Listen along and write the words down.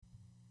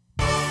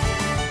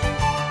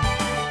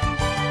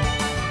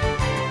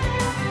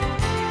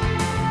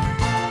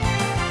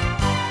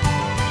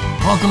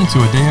Welcome to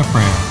a day of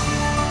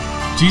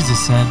prayer. Jesus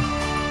said,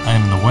 I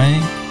am the way,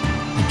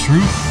 the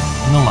truth,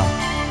 and the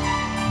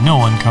life. No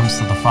one comes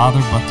to the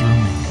Father but through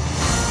me.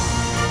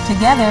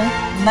 Together,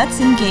 let's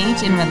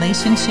engage in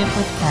relationship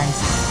with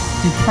Christ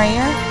through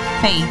prayer,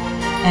 faith,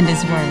 and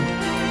His Word.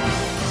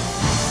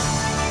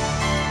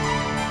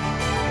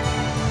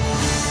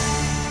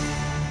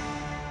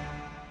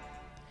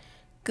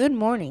 Good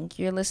morning.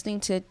 You're listening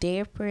to Day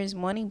of Prayer's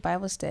morning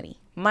Bible study.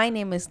 My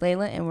name is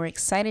Layla, and we're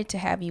excited to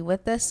have you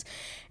with us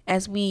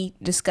as we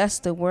discuss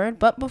the Word.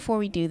 But before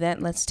we do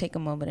that, let's take a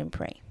moment and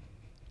pray.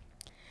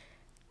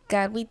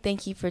 God, we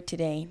thank you for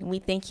today. We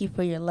thank you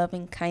for your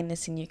loving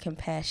kindness and your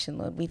compassion,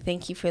 Lord. We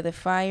thank you for the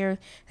fire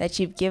that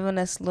you've given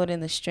us, Lord,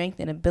 and the strength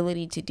and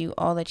ability to do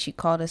all that you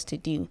called us to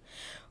do.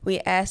 We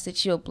ask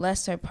that you'll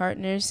bless our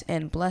partners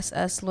and bless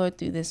us, Lord,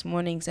 through this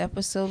morning's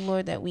episode,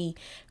 Lord, that we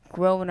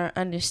grow in our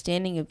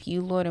understanding of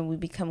you, Lord, and we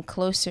become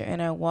closer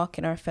in our walk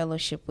and our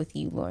fellowship with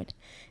you, Lord.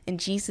 In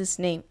Jesus'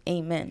 name,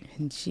 amen.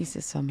 In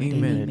Jesus' name,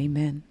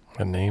 amen.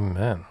 And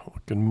amen.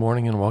 Good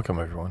morning and welcome,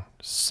 everyone.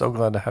 So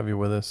glad to have you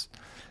with us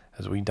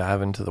as we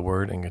dive into the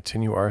Word and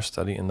continue our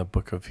study in the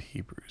book of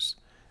Hebrews.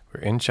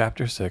 We're in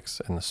chapter 6,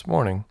 and this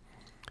morning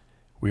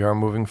we are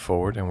moving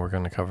forward, and we're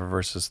going to cover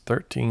verses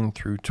 13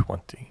 through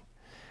 20.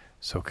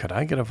 So could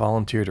I get a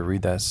volunteer to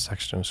read that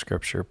section of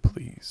Scripture,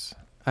 please?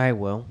 I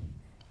will.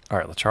 All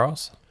right,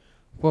 Charles.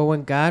 For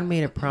when God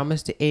made a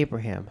promise to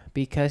Abraham,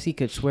 because he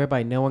could swear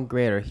by no one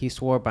greater, he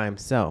swore by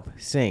himself,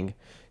 saying,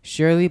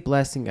 Surely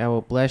blessing I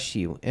will bless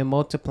you, and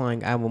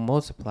multiplying I will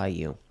multiply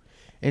you.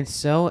 And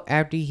so,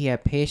 after he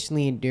had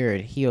patiently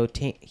endured, he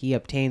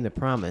obtained the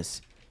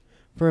promise.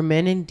 For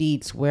men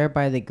indeed swear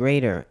by the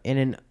greater, and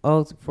an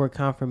oath for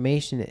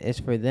confirmation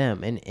is for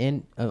them an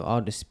end of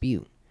all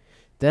dispute.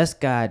 Thus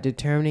God,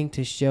 determining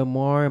to show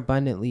more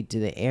abundantly to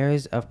the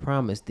heirs of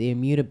promise the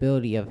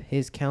immutability of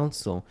his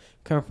counsel,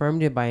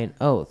 confirmed it by an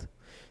oath,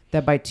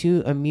 that by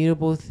two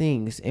immutable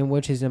things in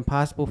which it is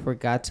impossible for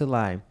God to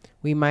lie,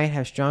 we might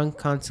have strong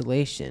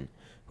consolation,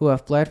 who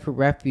have fled for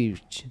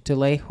refuge to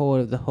lay hold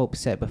of the hope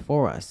set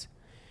before us.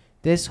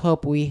 This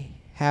hope we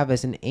have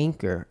as an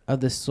anchor of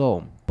the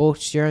soul, both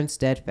sure and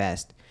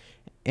steadfast,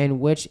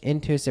 and which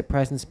enters the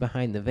presence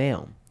behind the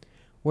veil,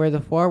 where the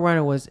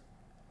forerunner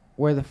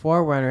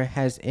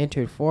has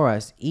entered for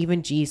us,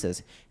 even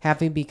Jesus,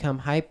 having become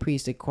high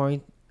priest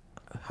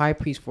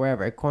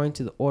forever, according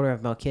to the order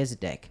of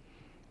Melchizedek.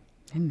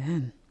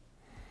 Amen.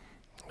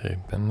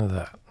 Amen to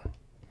that.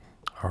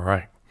 All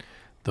right.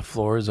 The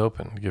floor is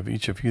open. Give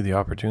each of you the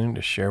opportunity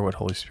to share what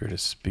Holy Spirit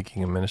is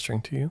speaking and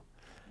ministering to you,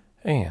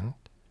 and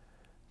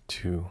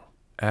to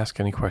ask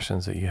any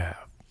questions that you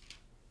have.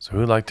 So who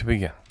would like to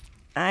begin?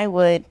 I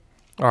would.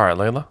 All right,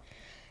 Layla.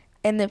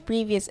 In the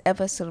previous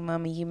episode,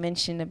 Mommy, you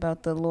mentioned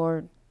about the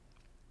Lord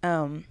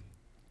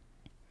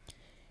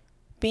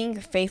being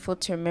faithful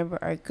to remember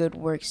our good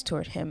works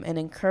toward Him, and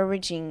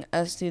encouraging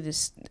us through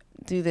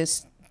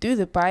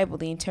the Bible,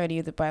 the entirety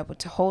of the Bible,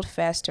 to hold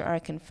fast to our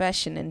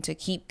confession and to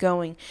keep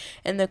going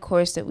in the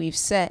course that we've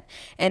set.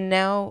 And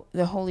now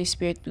the Holy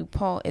Spirit through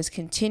Paul is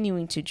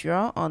continuing to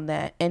draw on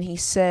that. And he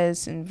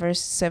says in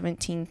verse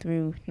 17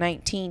 through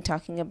 19,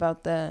 talking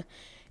about the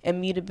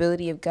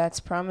immutability of God's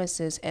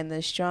promises and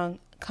the strong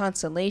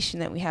consolation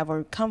that we have,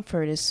 or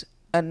comfort is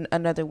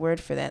another word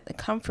for that, the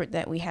comfort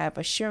that we have,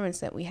 assurance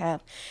that we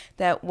have,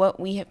 that what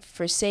we have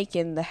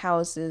forsaken, the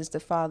houses, the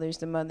fathers,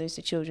 the mothers,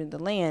 the children, the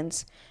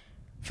lands,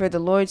 for the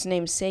Lord's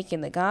name's sake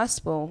in the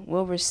gospel,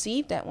 we'll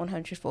receive that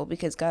 100-fold,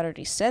 because God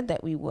already said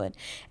that we would.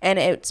 And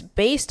it's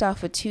based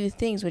off of two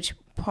things, which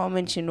Paul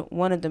mentioned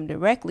one of them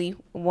directly.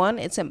 One,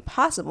 it's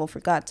impossible for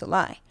God to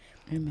lie.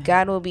 Amen.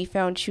 God will be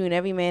found true, and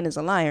every man is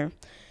a liar.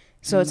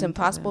 So it's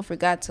impossible for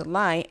God to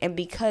lie. And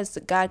because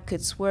God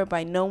could swear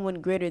by no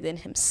one greater than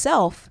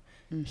himself,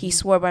 he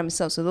swore by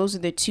himself. So those are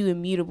the two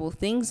immutable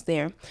things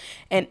there.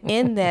 And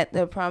in that,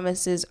 the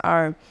promises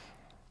are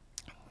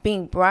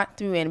being brought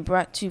through and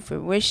brought to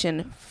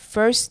fruition,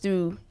 first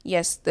through,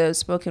 yes, the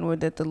spoken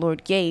word that the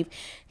Lord gave.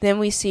 Then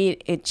we see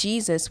it at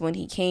Jesus when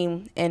he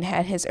came and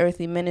had his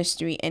earthly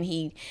ministry, and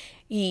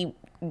he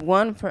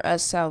won for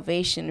us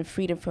salvation and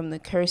freedom from the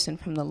curse and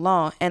from the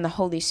law, and the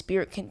Holy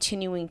Spirit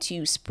continuing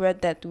to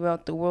spread that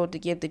throughout the world to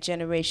give the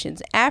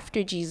generations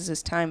after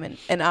Jesus' time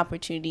an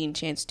opportunity and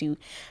chance to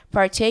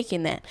partake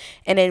in that.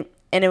 And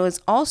it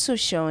was also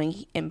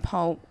showing in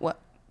Paul, what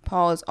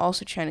Paul is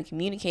also trying to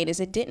communicate is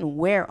it didn't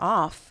wear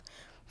off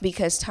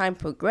because time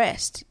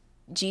progressed.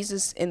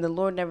 Jesus and the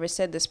Lord never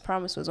said this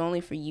promise was only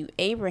for you,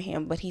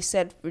 Abraham, but he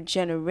said for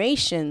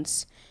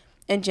generations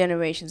and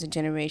generations and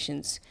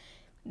generations,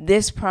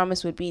 this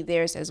promise would be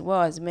theirs as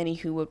well, as many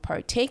who would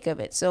partake of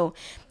it. So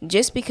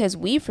just because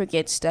we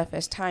forget stuff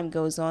as time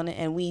goes on,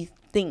 and we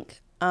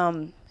think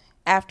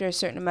after a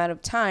certain amount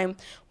of time,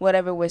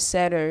 whatever was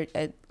said, or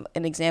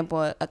an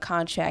example, a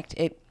contract,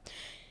 it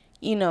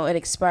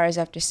expires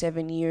after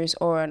 7 years,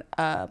 or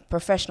a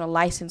professional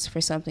license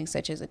for something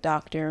such as a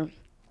doctor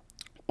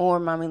or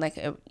mommy, like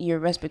your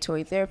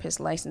respiratory therapist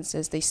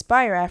licenses, they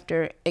expire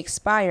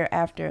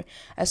after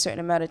a certain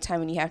amount of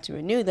time, and you have to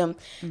renew them.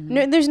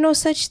 No, there's no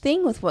such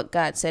thing with what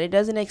God said. It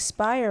doesn't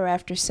expire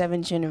after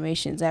 7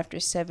 generations, after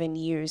 7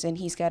 years, and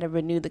he's got to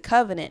renew the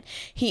covenant.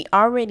 He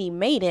already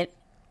made it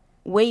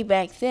way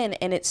back then,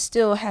 and it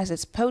still has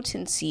its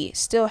potency, it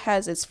still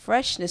has its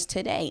freshness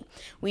today.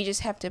 We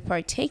just have to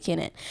partake in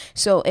it.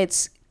 So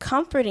it's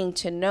comforting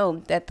to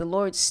know that the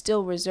Lord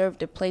still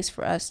reserved a place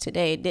for us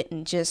today. It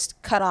didn't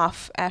just cut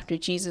off after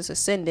Jesus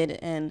ascended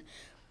and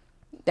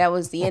that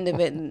was the end of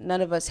it, and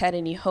none of us had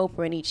any hope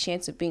or any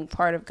chance of being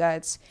part of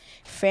God's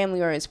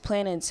family or his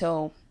plan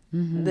until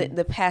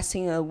the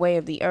passing away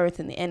of the earth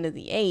and the end of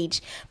the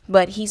age.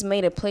 But he's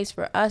made a place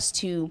for us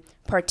to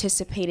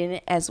participate in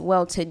it as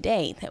well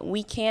today, that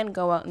we can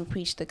go out and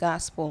preach the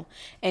gospel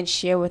and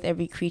share with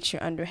every creature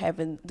under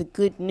heaven the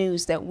good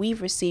news that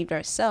we've received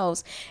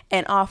ourselves,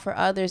 and offer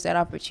others that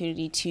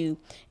opportunity to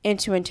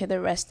enter into the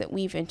rest that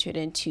we've entered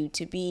into,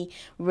 to be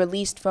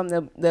released from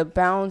the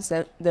bonds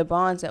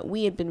that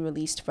we had been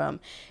released from,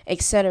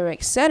 etc.,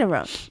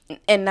 etc.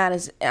 And not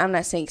as, I'm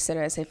not saying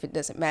etc. as if it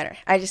doesn't matter.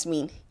 I just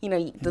mean,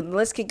 the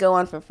list could go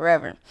on for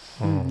forever.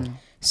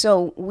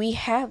 So we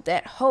have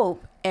that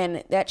hope,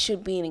 and that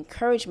should be an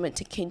encouragement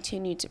to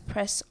continue to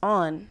press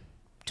on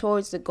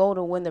towards the goal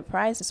to win the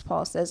prize, as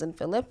Paul says in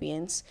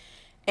Philippians.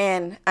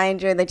 And I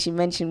enjoy that you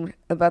mentioned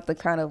about the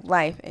crown of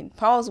life. And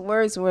Paul's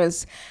words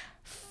was,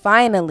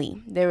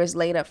 finally, there is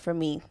laid up for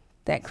me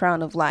that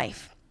crown of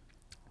life.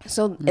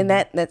 So, and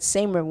that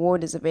same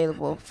reward is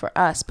available for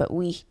us, but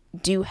we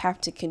do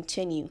have to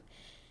continue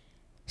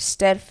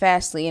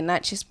steadfastly and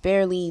not just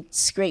barely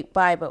scrape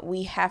by, but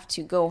we have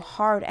to go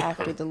hard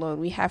after the Lord.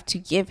 We have to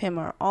give him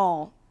our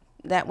all.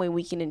 That way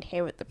we can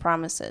inherit the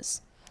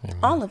promises. Amen.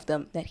 All of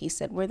them that he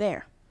said were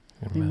there.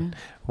 Amen.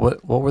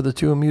 What were the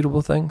 2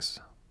 immutable things?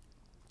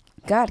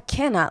 God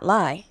cannot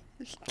lie.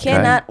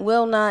 Cannot,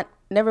 will not,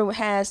 never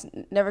has,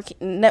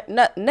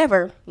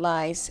 never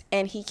lies.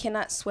 And he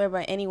cannot swear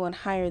by anyone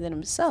higher than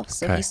himself.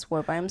 So he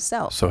swore by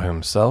himself. So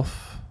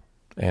himself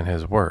and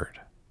his word.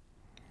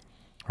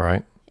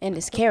 Right? And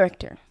his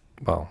character.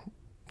 Well,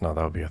 no,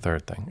 that would be a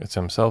third thing. It's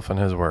himself and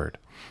his word.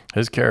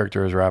 His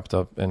character is wrapped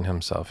up in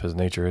himself, his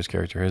nature, his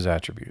character, his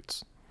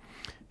attributes.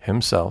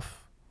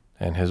 Himself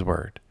and his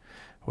word.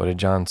 What did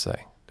John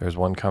say? There's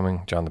one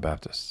coming, John the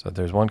Baptist said,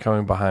 there's one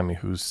coming behind me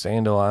whose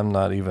sandal I'm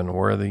not even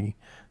worthy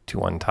to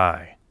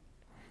untie.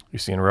 You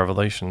see in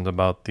Revelations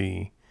about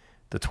the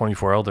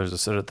 24 elders that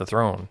sit at the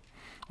throne,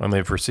 when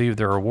they've received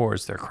their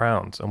rewards, their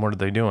crowns. And what are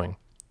they doing?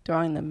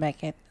 Throwing them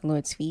back at the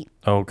Lord's feet.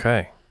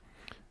 Okay.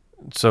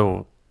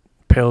 So,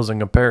 pales in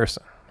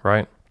comparison,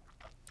 right?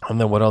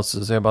 And then what else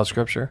does it say about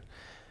Scripture?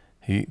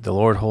 The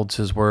Lord holds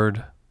his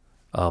word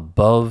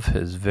above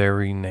his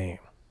very name.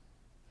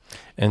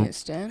 And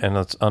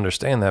let's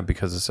understand that,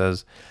 because it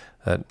says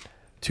that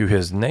to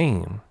his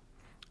name,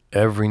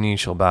 every knee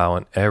shall bow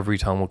and every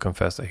tongue will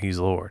confess that he's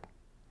Lord.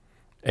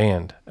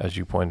 And, as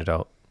you pointed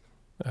out,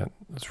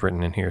 it's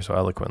written in here so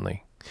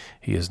eloquently,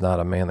 he is not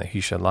a man that he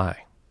should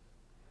lie.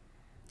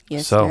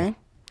 Yes, so, Dan.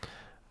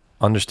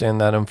 Understand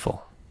that in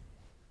full.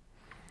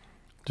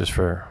 Just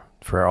for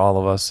all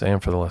of us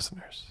and for the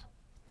listeners.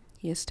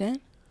 Yes, Dan?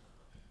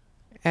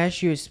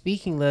 As you were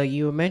speaking, Lil,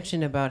 you were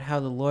mentioning about how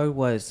the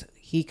Lord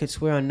he could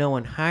swear on no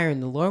one higher,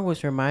 and the Lord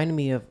was reminding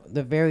me of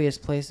the various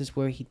places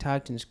where he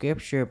talked in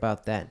Scripture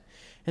about that.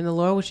 And the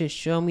Lord was just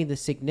showing me the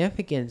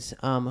significance,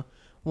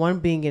 one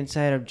being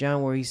inside of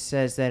John, where he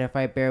says that if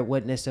I bear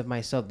witness of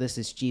myself, this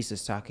is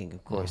Jesus talking,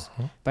 of course.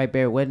 If I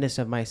bear witness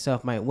of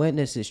myself, my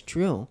witness is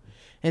true.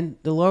 And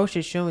the Lord was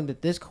just showing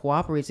that this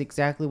cooperates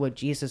exactly what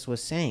Jesus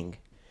was saying.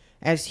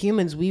 As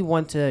humans, we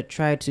want to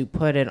try to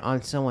put it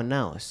on someone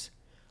else.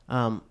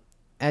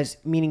 As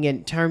meaning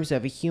in terms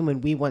of a human,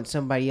 we want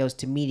somebody else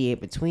to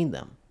mediate between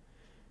them.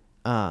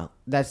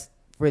 That's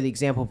for the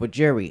example of a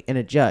jury and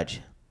a judge.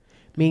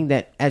 Meaning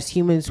that as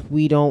humans,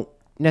 we don't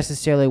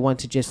necessarily want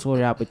to just sort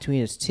it out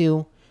between us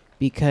two,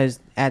 because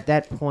at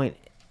that point,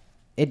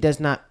 it does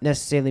not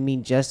necessarily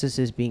mean justice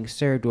is being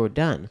served or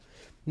done.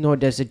 Nor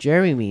does a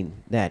jury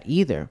mean that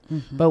either.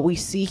 But we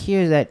see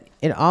here that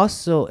it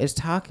also is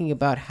talking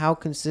about how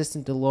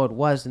consistent the Lord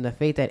was in the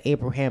faith that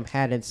Abraham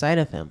had inside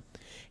of him.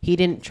 He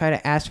didn't try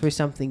to ask for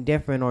something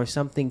different or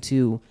something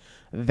to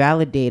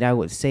validate, I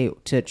would say,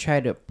 to try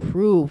to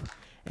prove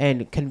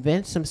and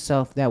convince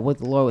himself that what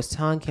the Lord was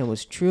telling him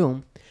was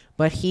true.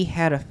 But he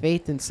had a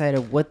faith inside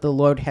of what the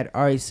Lord had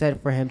already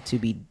said for him to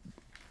be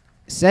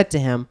said to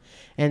him,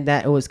 and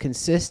that it was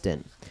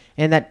consistent.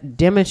 And that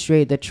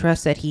demonstrated the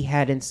trust that he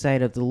had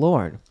inside of the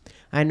Lord.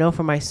 I know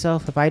for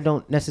myself, if I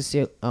don't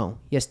necessarily... Oh,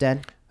 yes,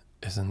 Dad?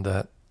 Isn't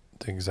that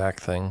the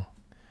exact thing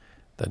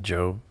that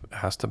Job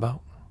asked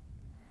about?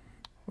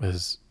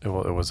 It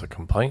was a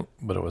complaint,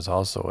 but it was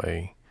also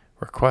a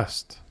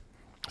request.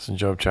 It's in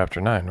Job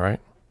chapter 9, right?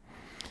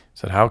 It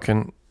said, how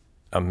can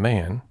a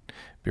man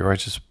be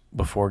righteous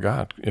before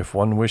God? If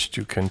one wished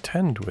to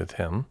contend with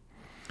him,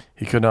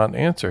 he could not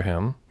answer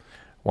him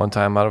one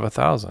time out of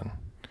 1,000.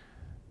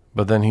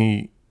 But then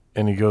he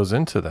goes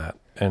into that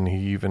And he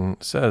even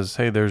says,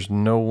 hey, there's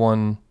no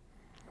one.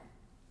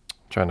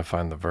 I'm trying to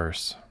find the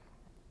verse.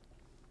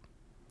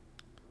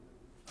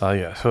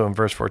 So in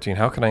verse 14,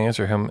 how can I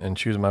answer him and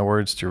choose my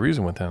words to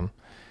reason with him?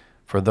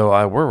 For though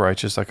I were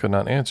righteous, I could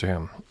not answer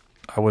him.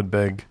 I would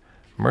beg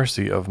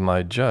mercy of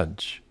my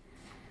judge.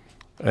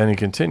 And he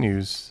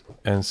continues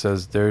and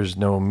says, there's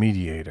no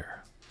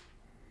mediator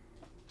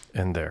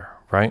in there,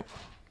 right?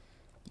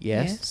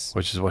 Yes.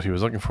 Which is what he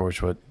was looking for,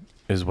 which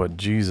is what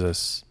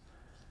Jesus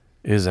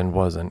is and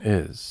was and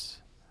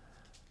is.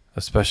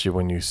 Especially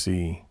when you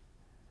see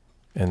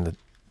in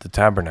the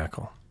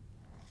tabernacle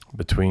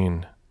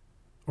between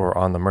or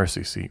on the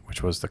mercy seat,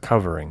 which was the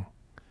covering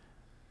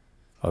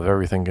of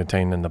everything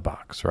contained in the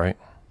box, right?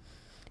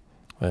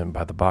 And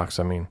by the box,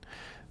 I mean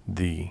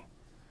the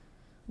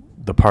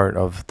part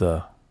of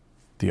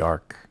the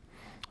ark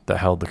that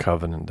held the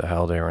covenant, that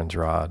held Aaron's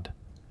rod,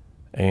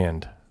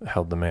 and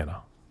held the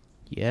manna.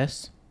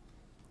 Yes.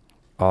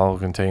 All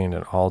contained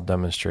and all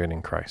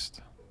demonstrating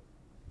Christ.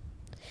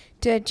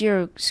 Dad,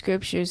 your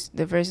scriptures,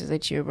 the verses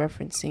that you're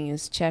referencing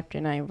is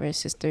chapter 9,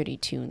 verses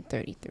 32 and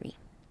 33.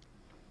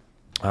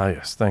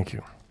 Yes, thank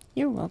you.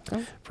 You're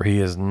welcome. For he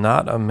is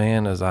not a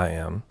man as I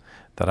am,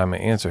 that I may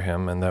answer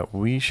him, and that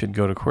we should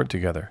go to court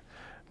together.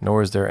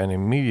 Nor is there any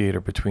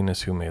mediator between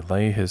us who may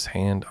lay his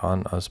hand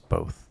on us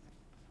both.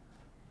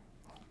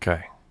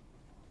 Okay.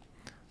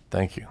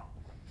 Thank you.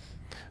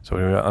 So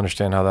we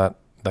understand how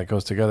that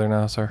goes together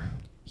now, sir?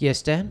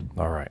 Yes, Dad.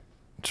 All right.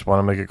 Just want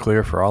to make it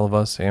clear for all of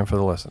us and for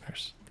the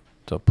listeners.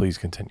 So please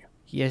continue.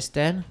 Yes,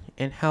 Dad.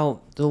 And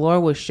how the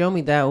Lord would show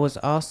me that was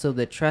also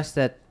the trust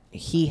that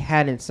he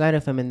had inside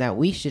of him and that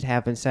we should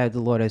have inside the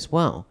Lord as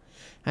well.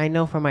 I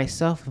know for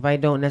myself, if I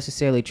don't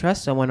necessarily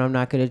trust someone, I'm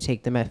not going to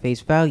take them at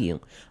face value.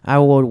 I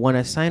would want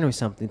a sign or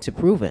something to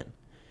prove it.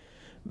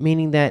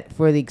 Meaning that,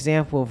 for the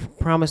example, if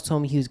Promise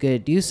told me he was going to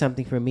do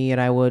something for me,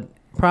 and I would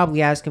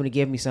probably ask him to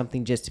give me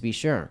something just to be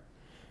sure.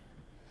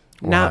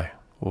 Why?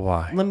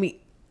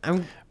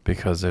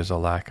 Because there's a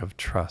lack of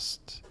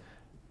trust.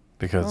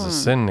 Because the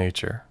sin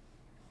nature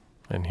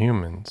in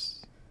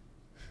humans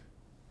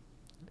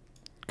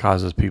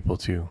causes people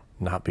to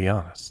not be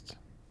honest.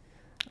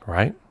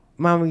 Right?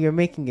 Mama, you're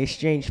making a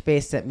strange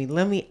face at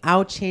me.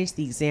 I'll change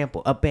the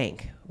example. A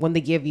bank. When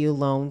they give you a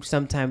loan,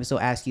 sometimes they'll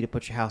ask you to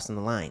put your house on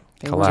the line.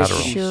 They Collateral.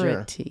 want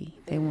surety.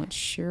 They want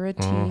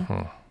surety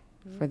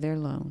for their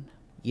loan.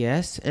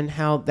 Yes, and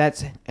how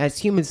that's, as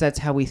humans, that's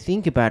how we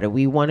think about it.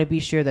 We want to be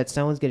sure that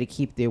someone's going to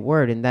keep their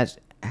word, and that's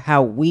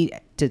how we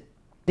to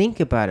think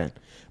about it.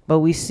 But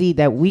we see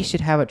that we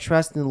should have a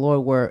trust in the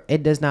Lord where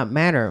it does not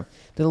matter.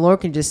 The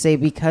Lord can just say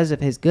because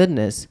of his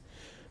goodness,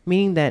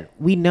 meaning that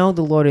we know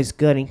the Lord is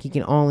good and he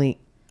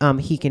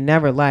can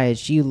never lie,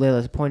 as you,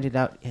 Lila, pointed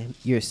out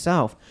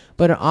yourself.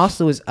 But it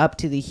also is up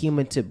to the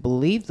human to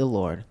believe the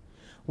Lord.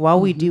 While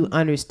we do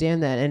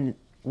understand that, and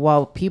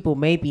while people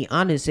may be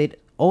honest, it's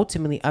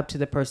ultimately up to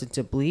the person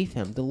to believe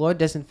him. The Lord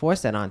doesn't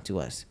force that onto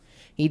us.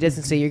 He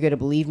doesn't say you're going to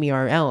believe me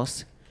or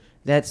else.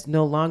 That's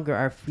no longer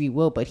our free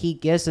will, but he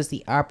gives us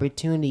the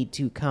opportunity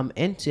to come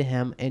into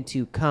him and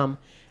to come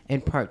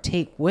and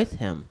partake with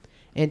him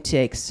and to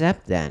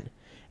accept that.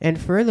 And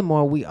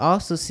furthermore, we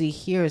also see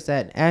here is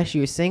that, as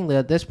you were saying,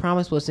 Leah, this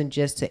promise wasn't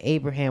just to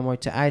Abraham or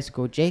to Isaac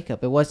or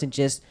Jacob. It wasn't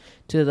just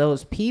to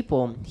those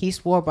people. He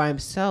swore by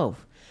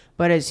himself.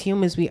 But as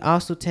humans, we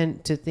also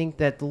tend to think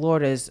that the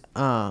Lord is,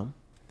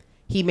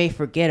 he may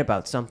forget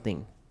about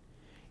something.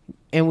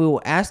 And we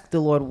will ask the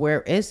Lord,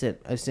 where is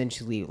it,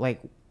 essentially? Like,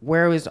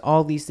 where is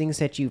all these things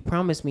that you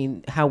promised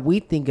me? How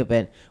we think of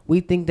it. We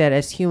think that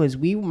as humans,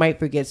 we might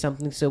forget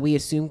something, so we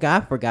assume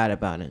God forgot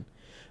about it.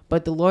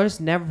 But the Lord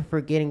is never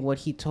forgetting what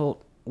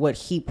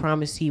he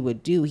promised he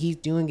would do. He's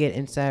doing it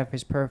inside of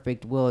his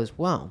perfect will as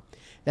well.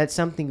 That's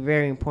something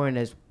very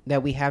important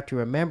that we have to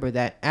remember,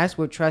 that as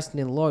we're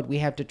trusting in the Lord, we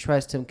have to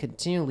trust him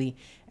continually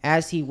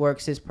as he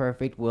works his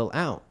perfect will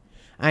out.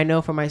 I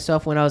know for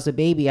myself, when I was a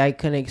baby, I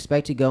couldn't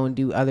expect to go and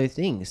do other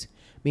things.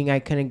 Meaning I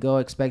couldn't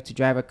expect to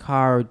drive a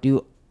car or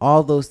do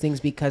all those things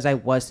because I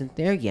wasn't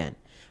there yet.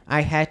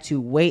 I had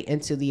to wait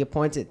until the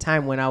appointed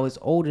time when I was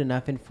old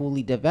enough and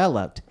fully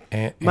developed.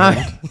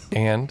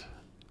 And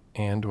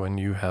when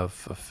you have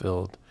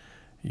fulfilled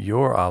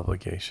your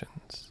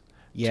obligations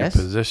to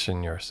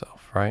position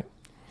yourself, right?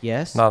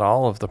 Yes. Not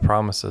all of the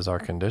promises are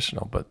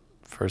conditional, but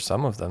for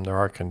some of them there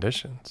are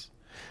conditions.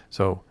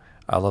 So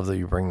I love that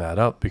you bring that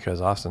up,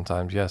 because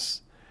oftentimes,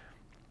 yes,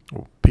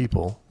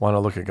 people want to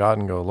look at God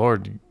and go,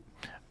 Lord,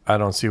 I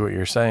don't see what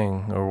you're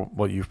saying or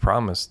what you've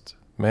promised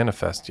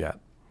manifest yet.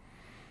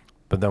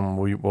 But then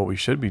what we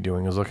should be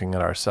doing is looking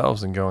at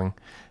ourselves and going,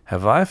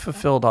 have I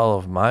fulfilled all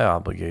of my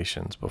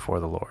obligations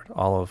before the Lord,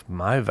 all of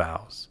my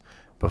vows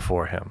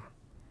before him?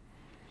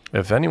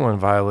 If anyone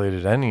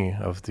violated any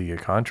of the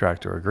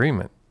contract or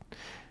agreement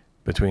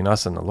between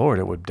us and the Lord,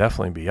 it would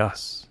definitely be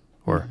us,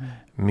 or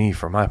me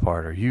for my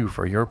part, or you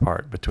for your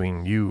part,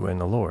 between you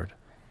and the Lord.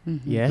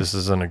 Yes. This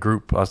isn't a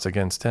group, us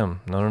against him.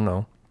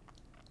 No.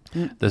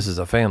 This is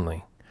a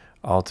family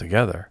all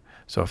together.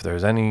 So if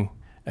there's any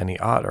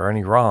ought or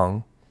any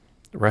wrong,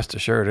 rest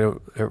assured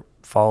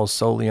falls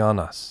solely on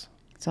us.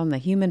 It's on the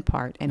human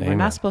part. And we're Amen.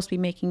 not supposed to be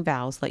making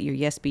vows. Let your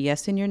yes be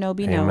yes and your no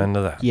be no. Amen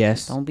to that.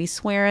 Yes. Don't be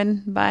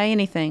swearing by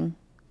anything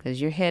because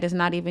your head is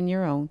not even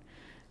your own.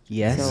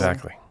 Yes. So-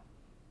 Exactly.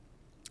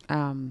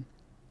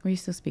 Were you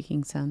still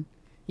speaking, son?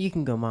 You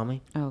can go,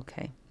 mommy.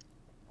 Okay.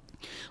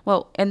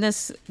 Well, in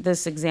this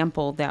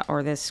example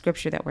or this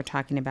scripture that we're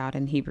talking about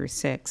in Hebrews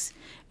 6,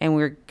 and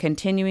we're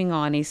continuing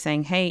on, he's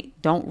saying, hey,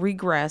 don't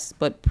regress,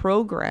 but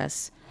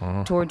progress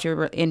towards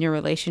in your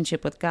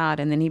relationship with God.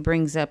 And then he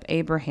brings up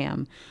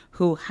Abraham,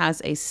 who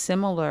has a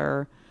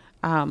similar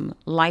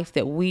life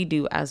that we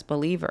do as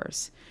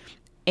believers.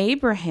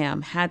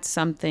 Abraham had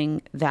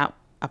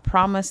a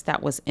promise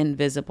that was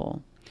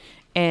invisible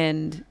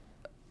and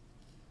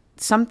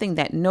something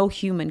that no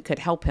human could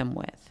help him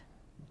with.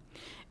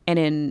 And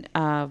in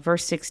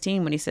verse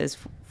 16, when he says,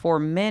 for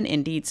men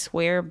indeed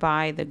swear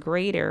by the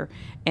greater,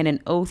 and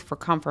an oath for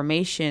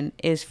confirmation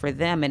is for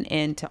them an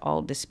end to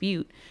all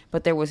dispute.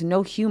 But there was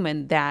no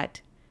human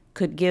that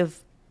could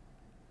give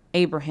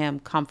Abraham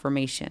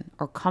confirmation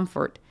or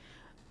comfort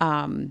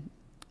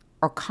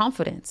or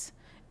confidence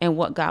in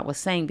what God was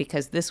saying,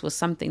 because this was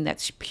something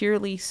that's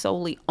purely,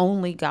 solely,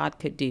 only God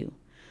could do.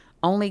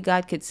 Only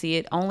God could see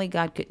it, only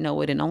God could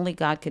know it, and only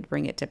God could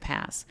bring it to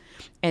pass.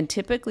 And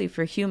typically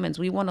for humans,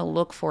 we want to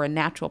look for a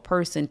natural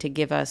person to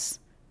give us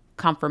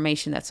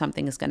confirmation that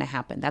something is going to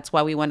happen. That's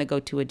why we want to go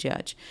to a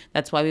judge.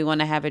 That's why we want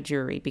to have a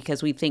jury,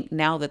 because we think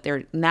now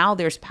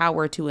there's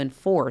power to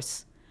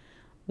enforce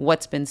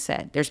what's been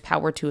said. There's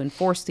power to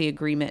enforce the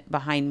agreement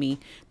behind me.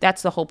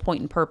 That's the whole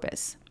point and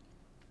purpose.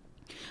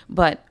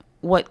 But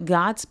what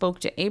God spoke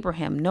to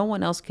Abraham, no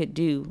one else could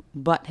do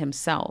but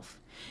himself.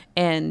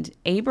 And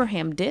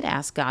Abraham did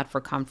ask God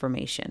for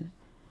confirmation.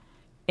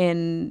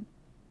 In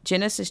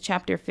Genesis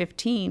chapter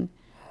 15,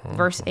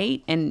 verse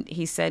 8, and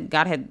he said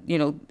God had,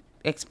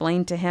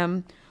 explained to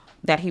him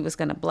that he was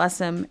going to bless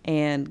him.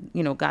 And,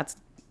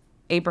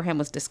 Abraham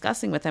was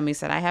discussing with him. He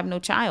said, I have no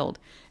child.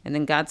 And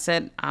then God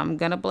said, I'm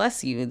going to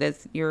bless you. That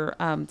your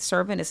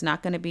servant is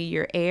not going to be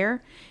your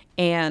heir.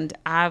 And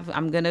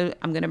I'm going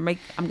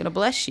to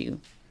bless you.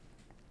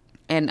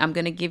 And I'm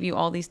going to give you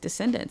all these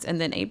descendants.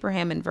 And then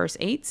Abraham in verse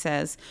 8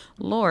 says,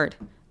 Lord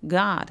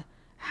God,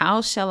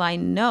 how shall I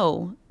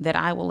know that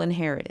I will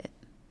inherit it?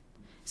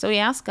 So he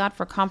asked God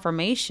for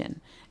confirmation.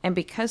 And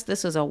because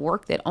this is a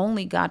work that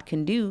only God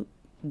can do,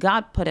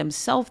 God put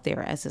himself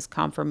there as his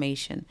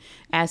confirmation,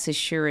 as his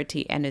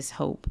surety and his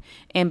hope.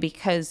 And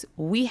because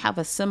we have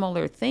a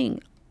similar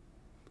thing,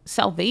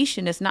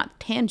 salvation is not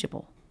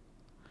tangible.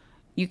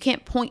 You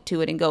can't point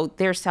to it and go,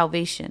 there's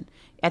salvation.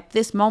 At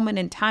this moment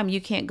in time, you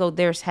can't go,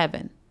 there's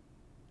heaven,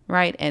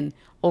 right? And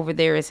over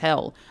there is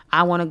hell.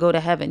 I want to go to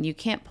heaven. You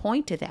can't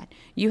point to that.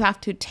 You have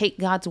to take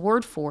God's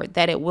word for it,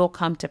 that it will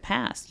come to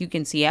pass. You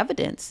can see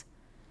evidence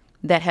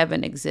that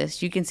heaven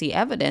exists. You can see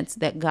evidence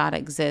that God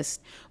exists,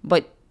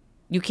 but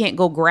you can't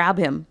go grab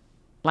him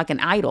like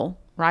an idol,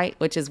 right?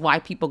 Which is why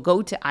people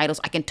go to idols.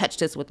 I can touch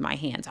this with my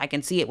hands. I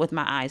can see it with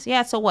my eyes.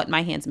 Yeah, so what?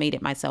 My hands made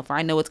it myself. Or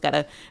I know it's got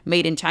a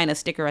made in China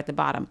sticker at the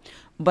bottom.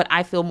 But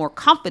I feel more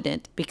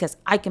confident because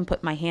I can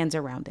put my hands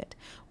around it.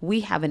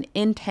 We have an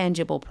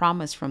intangible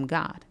promise from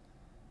God.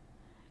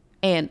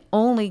 And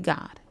only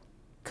God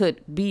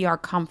could be our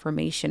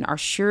confirmation, our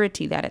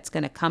surety that it's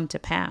going to come to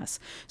pass.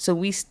 So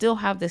we still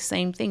have the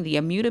same thing, the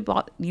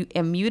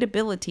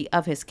immutability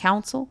of his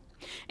counsel.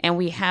 And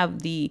we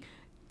have the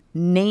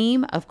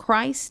name of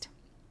Christ,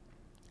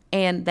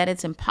 and that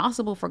it's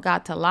impossible for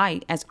God to lie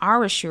as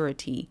our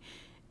surety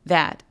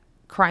that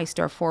Christ,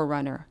 our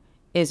forerunner,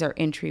 is our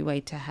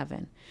entryway to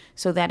heaven.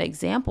 So that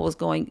example is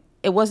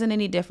it wasn't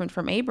any different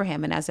from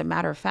Abraham. And as a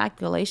matter of fact,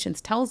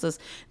 Galatians tells us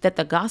that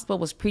the gospel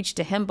was preached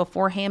to him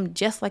beforehand,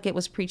 just like it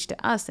was preached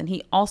to us. And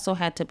he also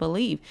had to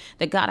believe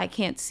that, God, I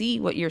can't see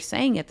what you're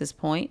saying at this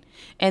point.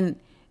 And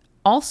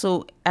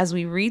also, as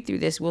we read through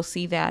this, we'll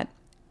see that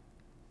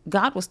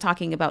God was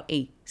talking about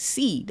a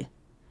seed,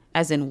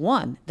 as in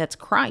one, that's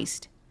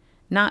Christ,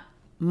 not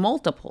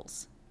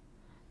multiples,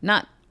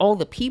 not all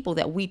the people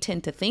that we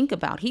tend to think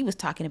about. He was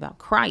talking about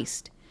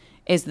Christ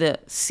as the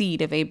seed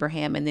of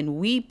Abraham, and then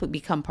we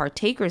become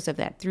partakers of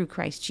that through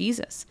Christ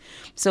Jesus.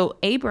 So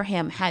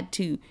Abraham had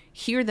to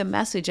hear the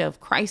message of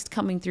Christ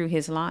coming through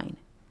his line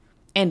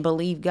and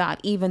believe God,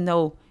 even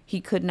though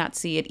he could not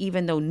see it,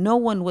 even though no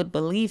one would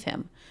believe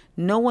him.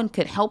 No one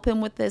could help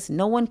him with this.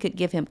 No one could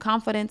give him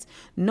confidence.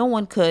 No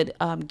one could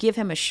give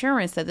him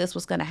assurance that this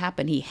was going to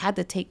happen. He had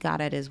to take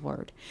God at his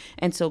word.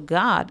 And so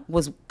God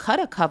cut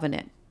a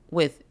covenant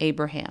with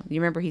Abraham.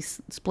 You remember he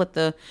split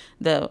the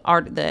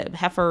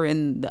heifer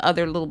and the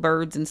other little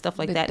birds and stuff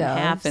like The that doves. in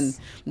half, and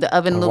the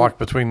oven Walk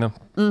between them.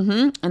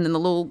 and then the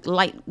little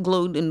light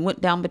glowed and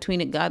went down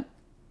between it. God,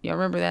 y'all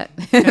remember that?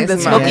 The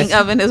smoking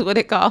Yes. oven is what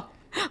it called.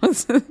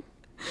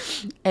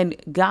 And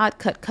God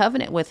cut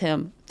covenant with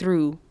him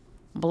through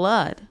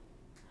blood.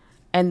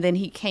 And then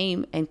he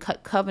came and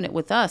cut covenant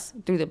with us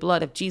through the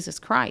blood of Jesus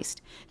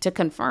Christ to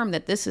confirm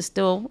that this is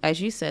still,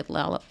 as you said,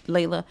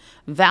 Layla,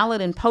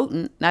 valid and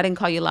potent. And I didn't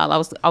call you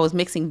Lala. I was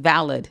mixing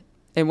valid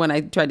And when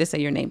I tried to say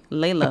your name,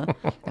 Layla,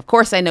 of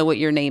course I know what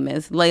your name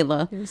is,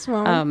 Layla. Yes,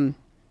 Mom.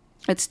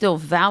 It's still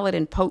valid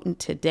and potent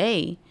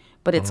today,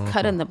 but it's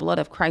cut in the blood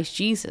of Christ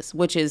Jesus,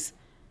 which is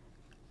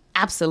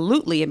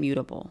absolutely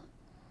immutable,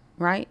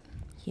 right?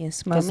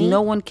 Yes, Because Mommy.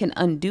 no one can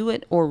undo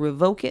it or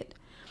revoke it.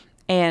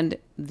 And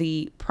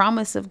the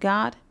promise of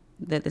God,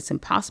 that it's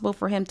impossible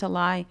for him to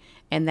lie,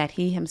 and that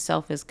he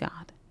himself is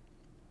God.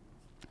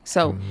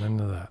 So Amen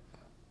to that.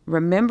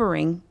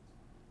 remembering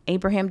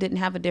Abraham didn't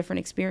have a different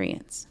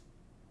experience.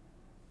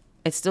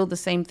 It's still the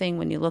same thing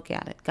when you look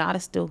at it. God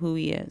is still who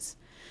he is.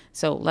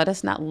 So let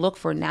us not look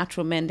for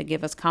natural men to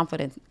give us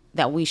confidence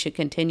that we should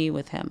continue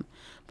with him,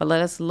 but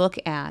let us look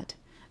at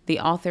the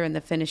author and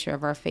the finisher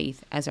of our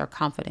faith as our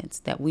confidence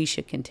that we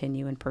should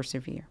continue and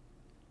persevere.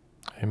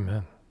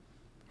 Amen.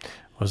 It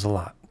was a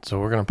lot. So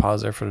we're going to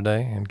pause there for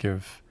today and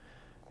give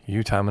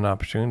you time and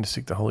opportunity to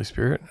seek the Holy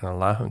Spirit and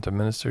allow him to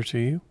minister to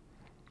you.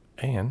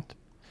 And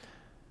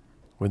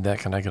with that,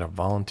 can I get a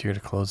volunteer to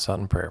close out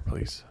in prayer,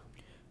 please?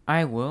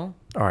 I will.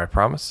 All right,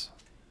 promise.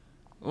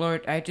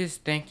 Lord, I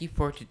just thank you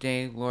for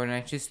today, Lord, and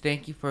I just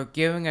thank you for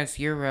giving us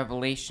your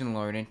revelation,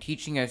 Lord, and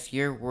teaching us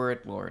your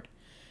word, Lord.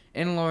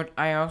 And Lord,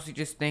 I also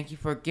just thank you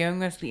for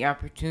giving us the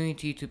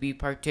opportunity to be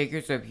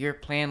partakers of your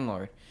plan,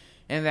 Lord,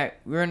 and that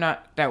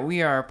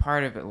we are a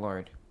part of it,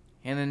 Lord.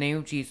 In the name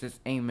of Jesus,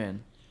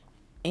 amen.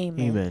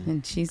 Amen. Amen.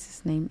 In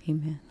Jesus' name,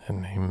 amen.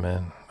 And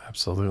amen.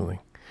 Absolutely.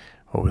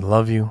 Well, we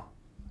love you.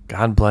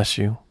 God bless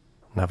you.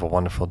 And have a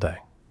wonderful day.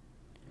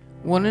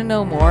 Want to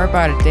know more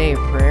about a day of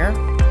prayer?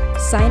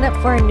 Sign up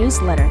for our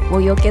newsletter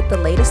where you'll get the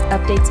latest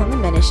updates on the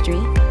ministry,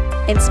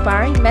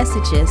 inspiring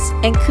messages,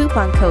 and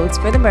coupon codes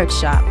for the merch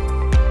shop.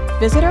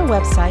 Visit our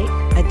website,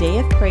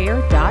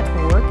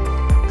 adayofprayer.org.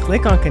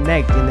 Click on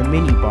Connect in the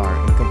menu bar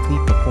and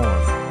complete the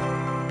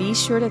form. Be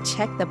sure to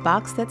check the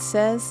box that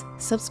says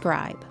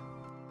subscribe.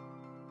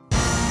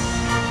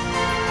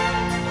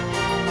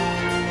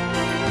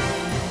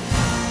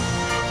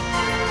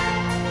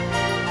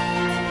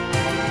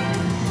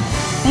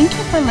 Thank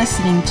you for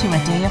listening to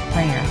A Day of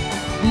Prayer.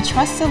 We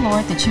trust the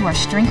Lord that you are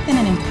strengthened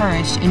and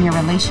encouraged in your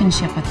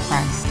relationship with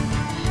Christ.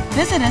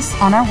 Visit us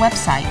on our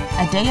website,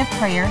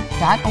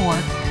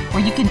 adayofprayer.org,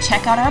 where you can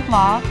check out our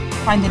blog,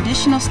 find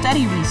additional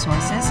study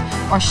resources,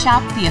 or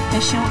shop the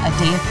official A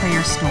Day of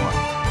Prayer store.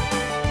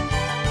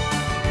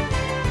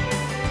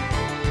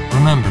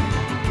 Remember,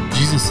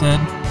 Jesus said,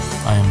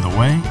 I am the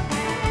way,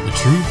 the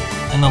truth,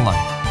 and the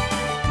life.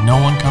 No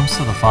one comes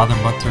to the Father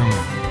but through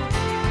me.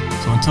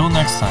 So until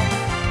next time,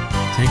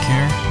 take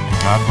care and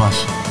God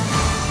bless you.